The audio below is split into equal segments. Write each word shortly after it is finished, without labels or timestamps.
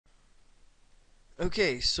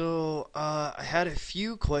Okay, so I had a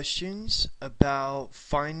few questions about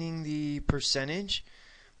finding the percentage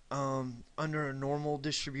under a normal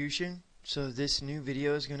distribution. So this new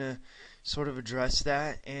video is going to sort of address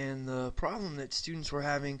that. And the problem that students were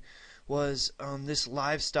having was this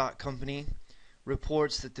livestock company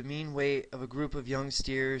reports that the mean weight of a group of young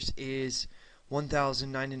steers is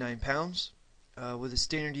 1,099 pounds with a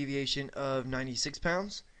standard deviation of 96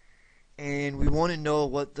 pounds. And we want to know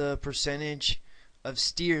what the percentage of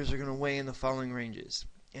steers are going to weigh in the following ranges.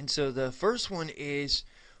 And so the first one is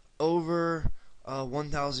over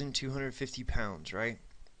 1,250 pounds, right?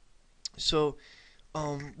 So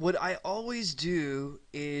what I always do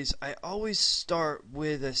is I always start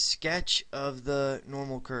with a sketch of the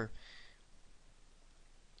normal curve.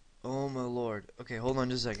 Oh my lord. Okay, hold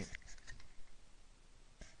on just a second.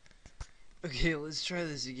 Okay, let's try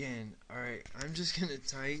this again. Alright, I'm just going to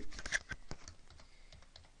type.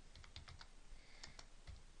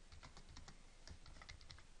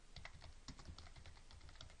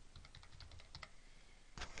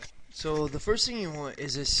 So the first thing you want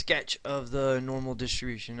is a sketch of the normal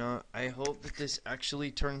distribution. Now, I hope that this actually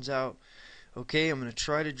turns out okay. I'm going to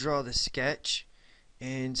try to draw the sketch.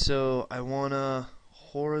 And so I want a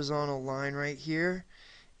horizontal line right here.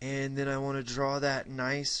 And then I want to draw that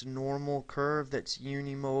nice normal curve that's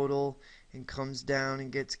unimodal and comes down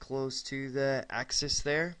and gets close to the axis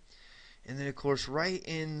there. And then of course right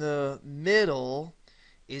in the middle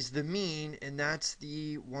is the mean, and that's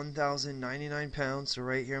the 1,099 pounds. So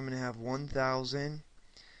right here I'm going to have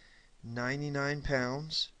 1,099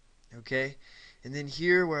 pounds. Okay, and then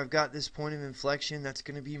here where I've got this point of inflection, that's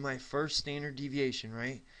going to be my first standard deviation,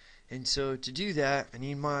 right? And so to do that, I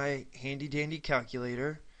need my handy dandy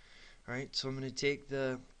calculator. Alright, so I'm going to take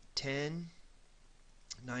the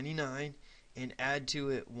 1099 and add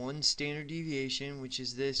to it one standard deviation, which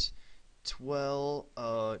is this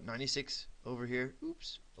 96 over here.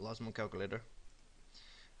 Oops, I lost my calculator.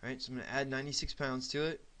 Alright, so I'm going to add 96 pounds to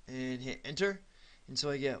it and hit enter. And so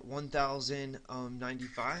I get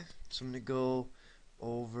 1,095. So I'm going to go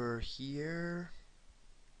over here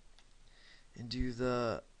and do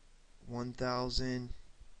the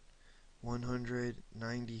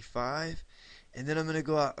 1,195. And then I'm going to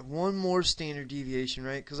go out one more standard deviation,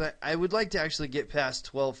 right? Because I would like to actually get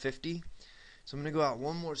past 1,250. So I'm going to go out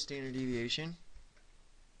one more standard deviation.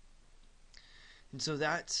 And so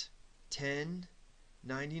that's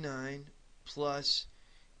 1099 plus,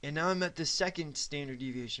 and now I'm at the second standard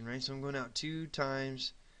deviation, right? So I'm going out 2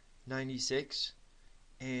 times 96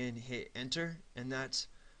 and hit enter, and that's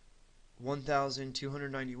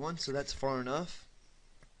 1,291, so that's far enough.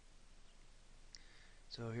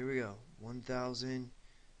 So here we go,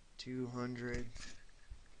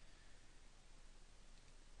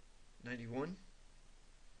 1,291.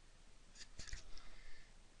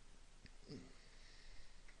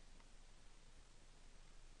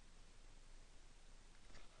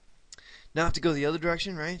 Now I have to go the other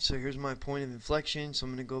direction, right? So here's my point of inflection, so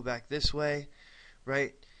I'm going to go back this way,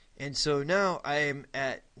 right? And so now I am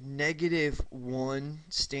at -1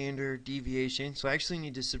 standard deviation, so I actually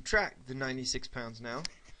need to subtract the 96 pounds now.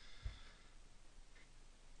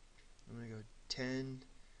 I'm going to go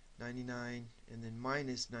 1099 and then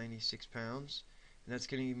minus 96 pounds, and that's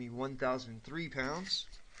going to give me 1,003 pounds.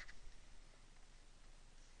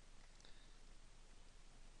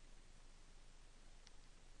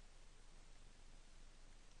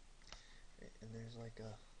 And there's like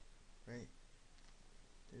a, right,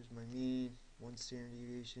 there's my mean, 1 standard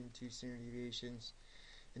deviation, 2 standard deviations,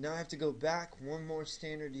 and now I have to go back one more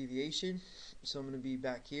standard deviation, so I'm going to be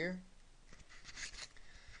back here,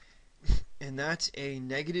 and that's a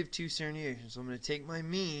 -2 standard deviation. So I'm going to take my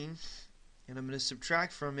mean and I'm going to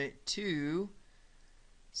subtract from it 2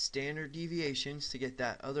 standard deviations to get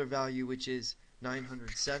that other value, which is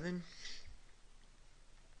 907.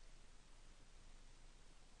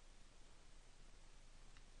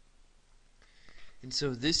 And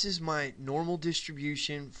so this is my normal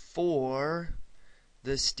distribution for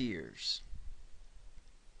the steers.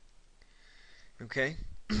 Okay?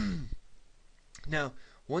 Now,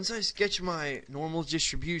 once I sketch my normal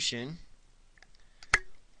distribution,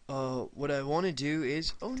 what I want to do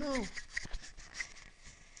is, oh no!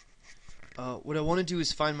 What I want to do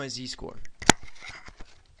is find my z-score.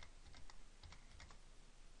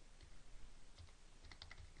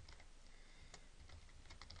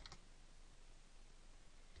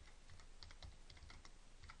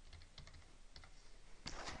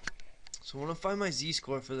 So I want to find my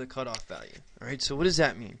z-score for the cutoff value. Alright, so what does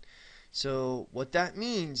that mean? So what that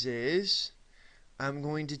means is I'm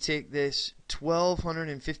going to take this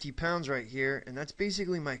 1,250 pounds right here, and that's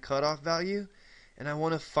basically my cutoff value, and I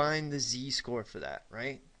want to find the z-score for that,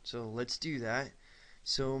 right? So let's do that.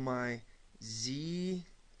 So my z-score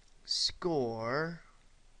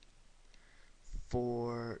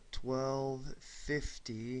for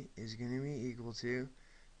 1250 is going to be equal to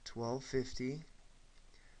 1250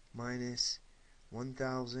 minus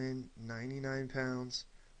 1,099 pounds,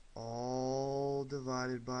 all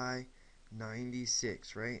divided by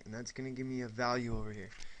 96, right? And that's going to give me a value over here.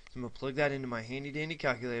 So I'm going to plug that into my handy dandy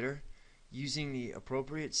calculator using the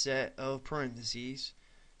appropriate set of parentheses.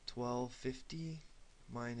 1250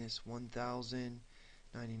 minus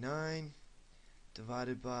 1,099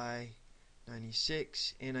 divided by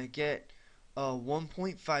 96, and I get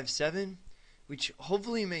 1.57, which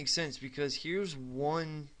hopefully makes sense because here's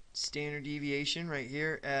one standard deviation right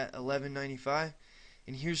here at 1195,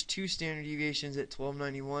 and here's two standard deviations at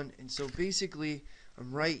 1291, and so basically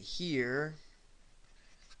I'm right here.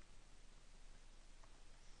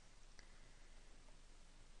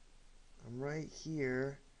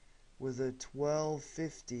 With a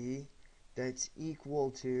 1250 that's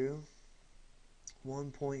equal to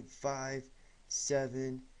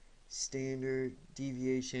 1.57 standard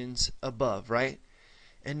deviations above, right?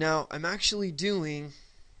 And now I'm actually doing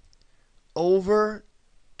over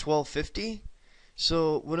 1250.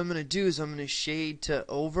 So what I'm going to do is I'm going to shade to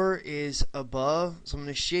over is above. So I'm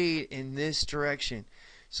going to shade in this direction.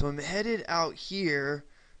 So I'm headed out here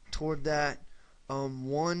toward that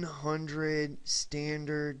 100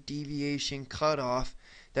 standard deviation cutoff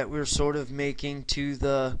that we're sort of making to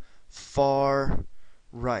the far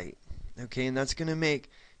right. Okay, and that's going to make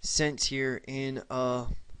sense here in a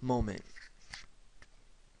moment.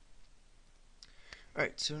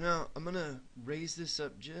 Alright, so now I'm going to raise this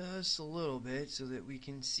up just a little bit so that we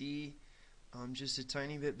can see just a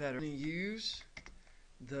tiny bit better. I'm going to use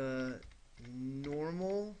the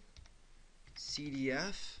normal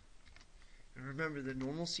CDF. And remember, the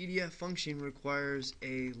normal CDF function requires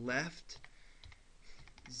a left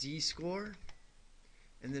z-score,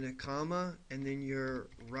 and then a comma, and then your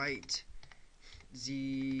right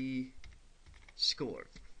z-score.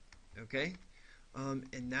 Okay?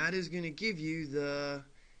 And that is going to give you the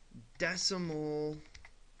decimal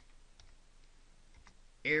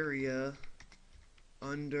area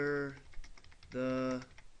under the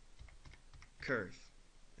curve.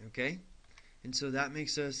 Okay? And so that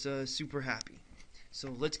makes us super happy.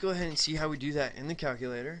 So let's go ahead and see how we do that in the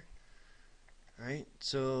calculator. Alright,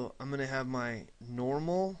 so I'm going to have my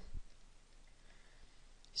normal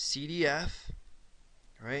CDF,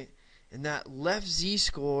 right? And that left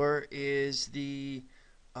z-score is the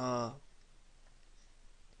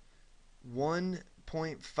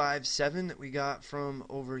 1.57 that we got from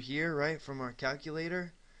over here, right, from our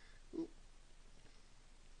calculator.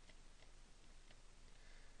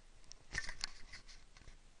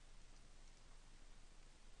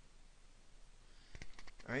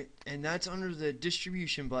 Alright, and that's under the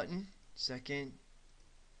distribution button, second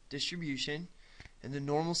distribution, and the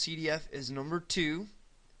normal CDF is number 2.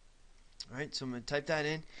 Alright, so I'm going to type that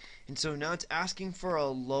in, and so now it's asking for a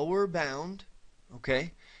lower bound,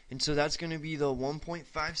 okay, and so that's going to be the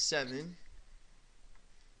 1.57.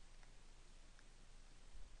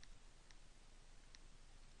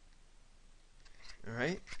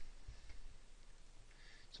 Alright,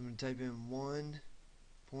 so I'm going to type in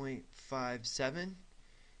 1.57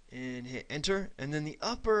 and hit enter, and then the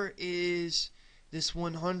upper is this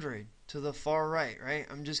 100 to the far right, right?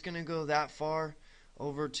 I'm just going to go that far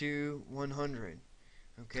over to 100,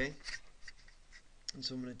 okay? And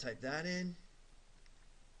so I'm going to type that in,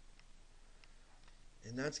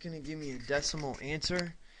 and that's going to give me a decimal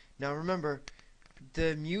answer. Now remember,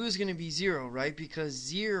 the mu is going to be 0, right? Because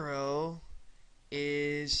 0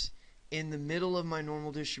 is in the middle of my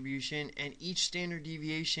normal distribution, and each standard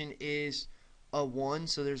deviation is a 1,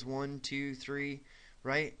 so there's 1, 2, 3,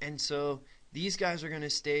 right? And so these guys are going to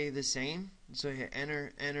stay the same. So hit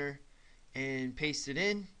enter, enter, and paste it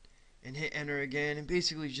in, and hit enter again, and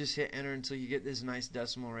basically just hit enter until you get this nice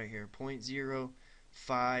decimal right here,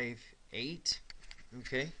 0.058.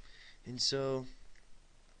 Okay, and so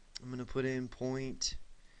I'm going to put in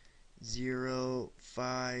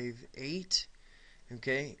 0.058.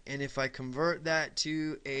 Okay, and if I convert that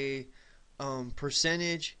to a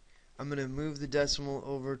percentage, I'm going to move the decimal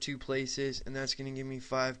over 2 places, and that's going to give me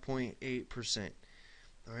 5.8%.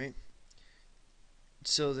 Alright,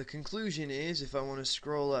 so the conclusion is, if I want to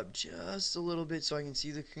scroll up just a little bit so I can see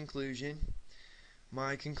the conclusion,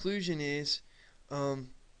 my conclusion is I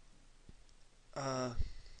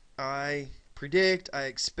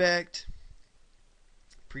expect,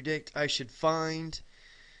 I should find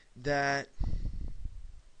that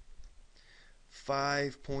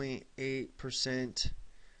 5.8%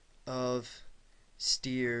 of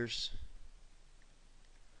steers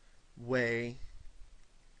weigh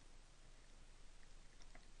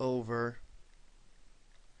over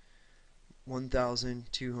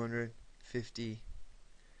 1,250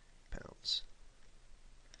 pounds.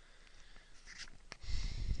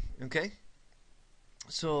 Okay?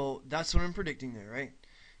 So that's what I'm predicting there, right?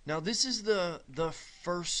 Now this is the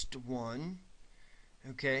first one,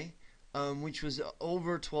 okay, which was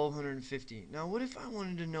over 1,250. Now what if I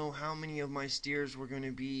wanted to know how many of my steers were going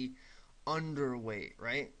to be underweight,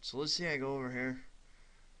 right? So let's say I go over here,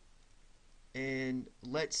 and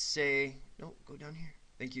let's say, no, go down here.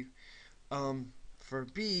 Thank you. For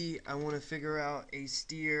B, I want to figure out a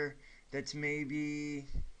steer that's maybe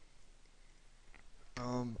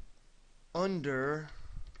under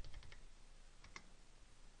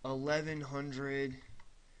 1,100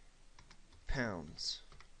 pounds.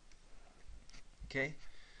 Okay.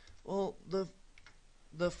 Well,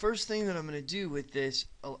 the first thing that I'm going to do with this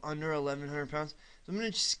under 1,100 pounds, is I'm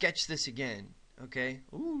going to sketch this again. Okay.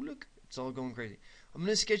 Ooh, look, it's all going crazy. I'm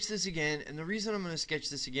going to sketch this again, and the reason I'm going to sketch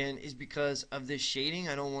this again is because of this shading.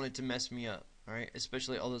 I don't want it to mess me up. All right,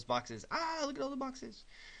 especially all those boxes. Ah, look at all the boxes.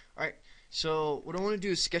 All right. So what I want to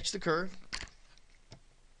do is sketch the curve.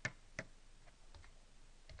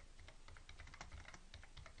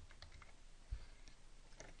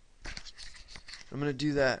 I'm going to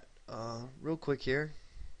do that real quick here.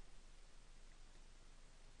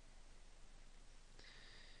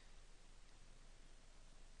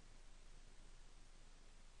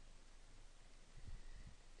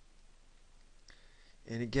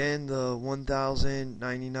 And again, the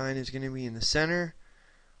 1,099 is going to be in the center.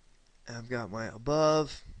 I've got my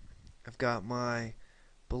above. I've got my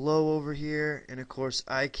below over here. And of course,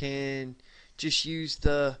 I can just use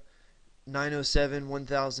the 907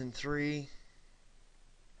 1003.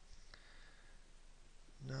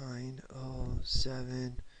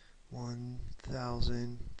 907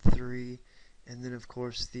 1003. And then, of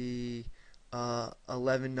course, the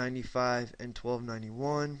 1195 and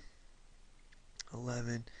 1291.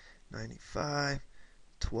 1195,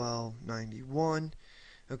 1291.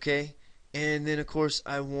 Okay, and then of course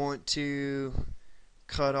I want to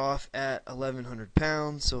cut off at 1,100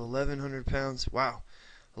 pounds. So 1,100 pounds. Wow,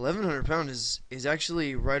 1,100 pounds is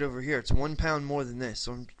actually right over here. It's 1 pound more than this.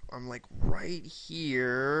 So I'm like right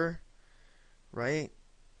here, right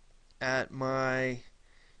at my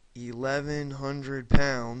 1,100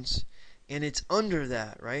 pounds, and it's under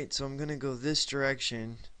that, right? So I'm gonna go this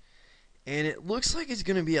direction. And it looks like it's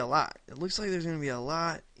going to be a lot. It looks like there's going to be a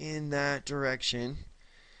lot in that direction.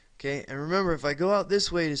 Okay, and remember, if I go out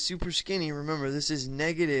this way to super skinny, remember, this is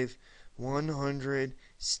negative 100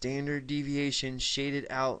 standard deviation shaded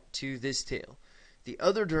out to this tail. The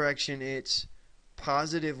other direction, it's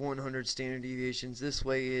positive 100 standard deviations. This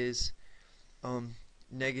way is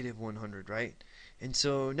negative 100, right? And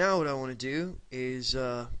so now what I want to do is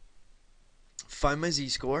find my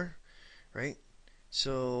z-score, right?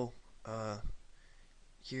 So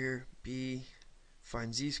here, B,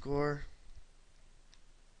 find z-score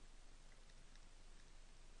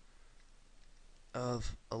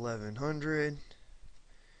of 1,100,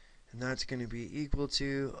 and that's going to be equal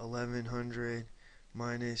to 1,100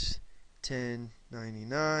 minus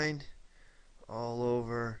 1099 all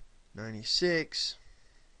over 96,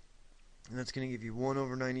 and that's going to give you 1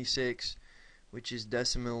 over 96, which is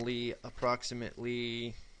decimally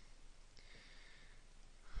approximately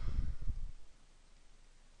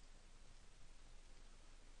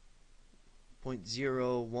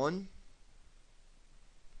 0.01.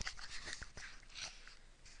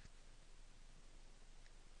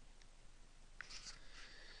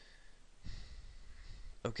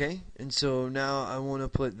 Okay, and so now I want to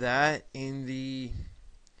put that in the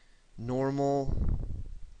normal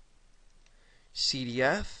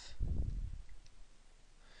CDF.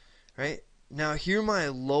 Right? Now here my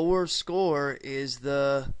lower score is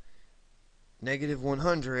the negative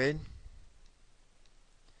 100.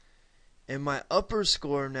 And my upper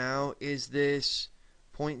score now is this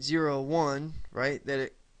 0.01, right, that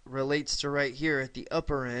it relates to right here at the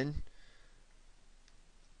upper end.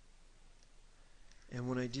 And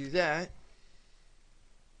when I do that,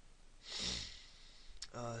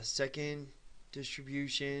 second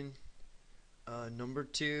distribution, number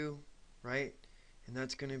 2, right, and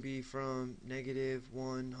that's going to be from negative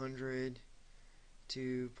 100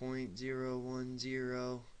 to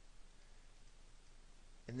 0.010.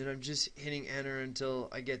 And then I'm just hitting enter until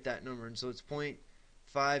I get that number. And so it's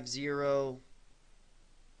 0.504,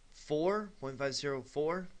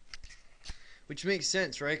 0.504, which makes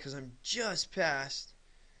sense, right? Because I'm just past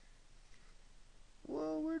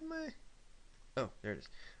whoa, where'd my... Oh, there it is.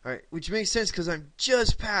 Alright, which makes sense because I'm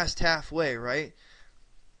just past halfway, right?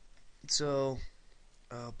 So,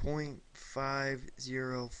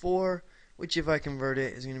 0.504, which if I convert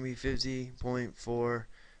it is going to be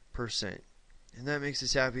 50.4%. And that makes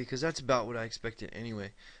us happy because that's about what I expected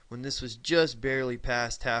anyway. When this was just barely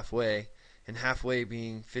past halfway, and halfway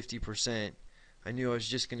being 50%, I knew I was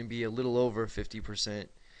just going to be a little over 50%.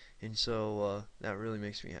 And so that really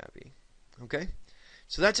makes me happy. Okay?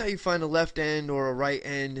 So that's how you find a left end or a right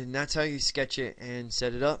end, and that's how you sketch it and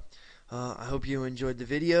set it up. I hope you enjoyed the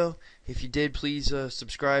video. If you did, please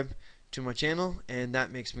subscribe to my channel, and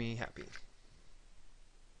that makes me happy.